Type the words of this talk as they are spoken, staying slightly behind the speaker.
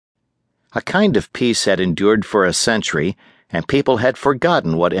A kind of peace had endured for a century, and people had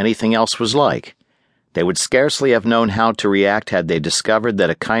forgotten what anything else was like. They would scarcely have known how to react had they discovered that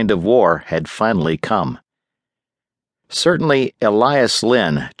a kind of war had finally come. Certainly, Elias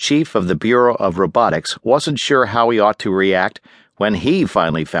Lynn, chief of the Bureau of Robotics, wasn't sure how he ought to react when he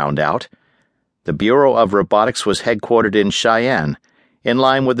finally found out. The Bureau of Robotics was headquartered in Cheyenne, in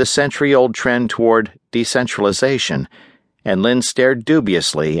line with the century-old trend toward decentralization, and Lynn stared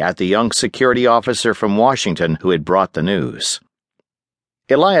dubiously at the young security officer from Washington who had brought the news.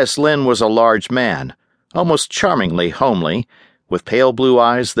 Elias Lynn was a large man, almost charmingly homely, with pale blue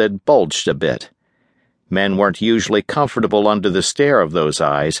eyes that bulged a bit. Men weren't usually comfortable under the stare of those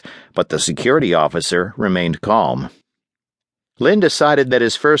eyes, but the security officer remained calm. Lynn decided that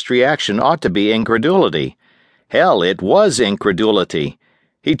his first reaction ought to be incredulity. Hell, it was incredulity.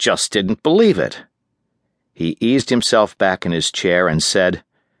 He just didn't believe it. He eased himself back in his chair and said,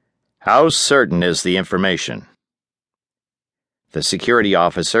 "How certain is the information?" The security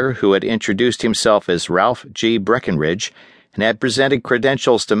officer, who had introduced himself as Ralph G. Breckenridge and had presented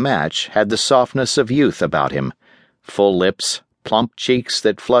credentials to match, had the softness of youth about him, full lips, plump cheeks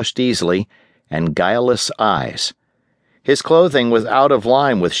that flushed easily, and guileless eyes. His clothing was out of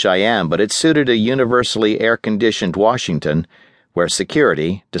line with Cheyenne, but it suited a universally air-conditioned Washington, where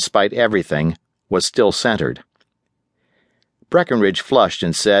security, despite everything, was still centered. Breckenridge flushed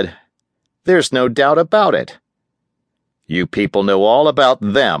and said, "There's no doubt about it." "You people know all about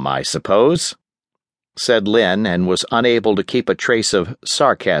them, I suppose?" said Lynn, and was unable to keep a trace of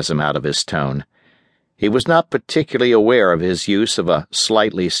sarcasm out of his tone. He was not particularly aware of his use of a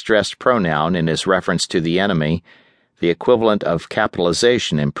slightly stressed pronoun in his reference to the enemy, the equivalent of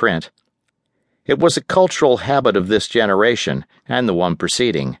capitalization in print. It was a cultural habit of this generation, and the one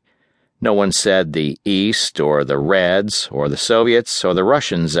preceding. No one said the East, or the Reds, or the Soviets, or the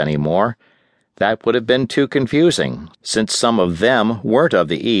Russians anymore. That would have been too confusing, since some of them weren't of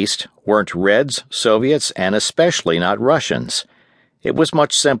the East, weren't Reds, Soviets, and especially not Russians. It was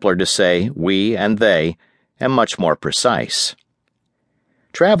much simpler to say we and they, and much more precise.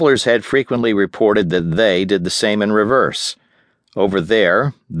 Travelers had frequently reported that they did the same in reverse. Over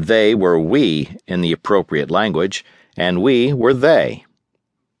there, they were we in the appropriate language, and we were they.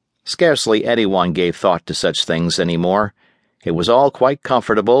 Scarcely anyone gave thought to such things anymore. It was all quite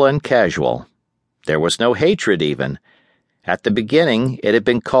comfortable and casual. There was no hatred even. At the beginning, it had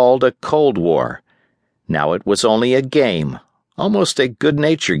been called a Cold War. Now it was only a game, almost a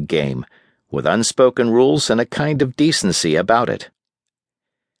good-natured game, with unspoken rules and a kind of decency about it.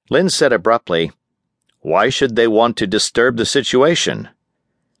 Lynn said abruptly, "Why should they want to disturb the situation?"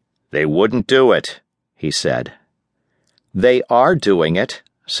 "They wouldn't do it," he said. "They are doing it,"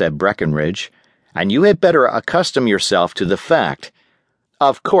 said Breckenridge, "and you had better accustom yourself to the fact.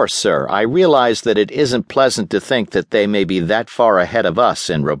 Of course, sir, I realize that it isn't pleasant to think that they may be that far ahead of us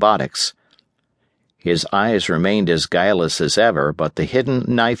in robotics." His eyes remained as guileless as ever, but the hidden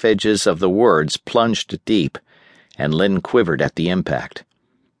knife edges of the words plunged deep, and Lynn quivered at the impact.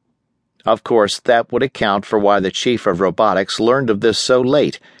 Of course, that would account for why the chief of robotics learned of this so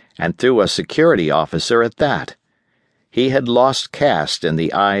late, and through a security officer at that. He had lost caste in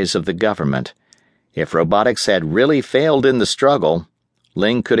the eyes of the government. If robotics had really failed in the struggle,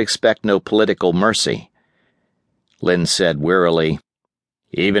 Lynn could expect no political mercy. Lynn said wearily,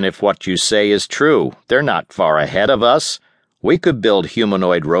 "Even if what you say is true, they're not far ahead of us. We could build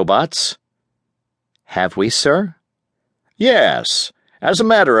humanoid robots." "Have we, sir?" "Yes. As a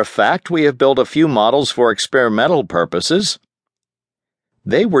matter of fact, we have built a few models for experimental purposes."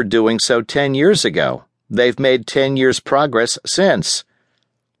 "They were doing so 10 years ago. They've made 10 years' progress since."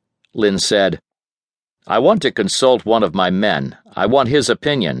 Lynn said, "I want to consult one of my men. I want his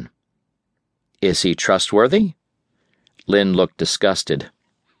opinion." "Is he trustworthy?" Lynn looked disgusted.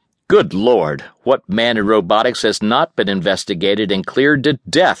 "Good Lord, what man in robotics has not been investigated and cleared to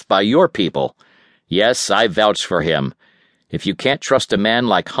death by your people? Yes, I vouch for him. If you can't trust a man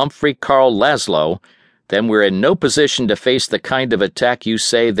like Humphrey Carl Laszlo, then we're in no position to face the kind of attack you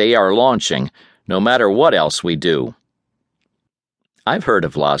say they are launching, no matter what else we do." "I've heard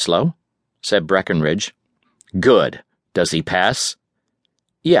of Laszlo," said Breckenridge. "Good. Does he pass?"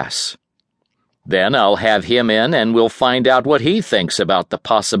 "Yes." "Then I'll have him in and we'll find out what he thinks about the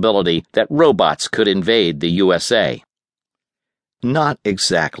possibility that robots could invade the USA." "Not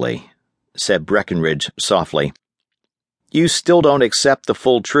exactly," said Breckenridge softly. "You still don't accept the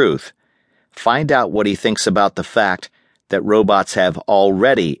full truth. Find out what he thinks about the fact that robots have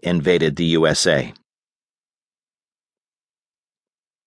already invaded the USA."